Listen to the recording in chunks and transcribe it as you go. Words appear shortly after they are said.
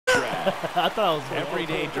I thought I was every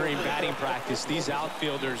day during batting practice. These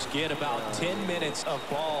outfielders get about 10 minutes of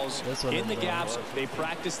balls in the gaps. They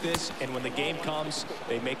practice this, and when the game comes,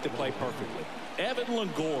 they make the play perfectly. Evan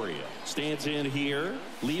Longoria stands in here,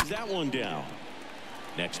 leaves that one down.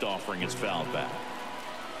 Next offering is fouled back.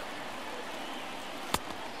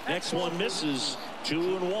 Next one misses.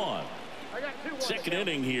 2-1. Second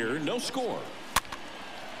inning here, no score.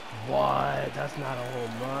 What? That's not a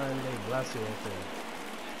home run. They bless you with it.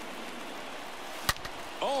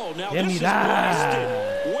 Oh, now Give this me is that.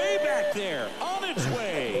 blasted. Way back there. On its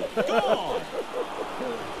way. Gone.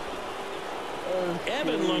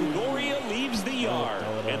 Evan Longoria leaves the yard.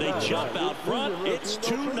 And they jump out front. It's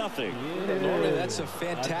 2-0. Normally, that's a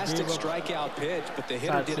fantastic strikeout pitch, but the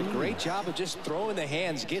hitter did a great job of just throwing the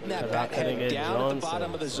hands, getting that bat headed down at the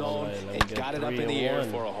bottom of the zone, and got it up in the air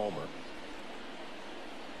for a homer.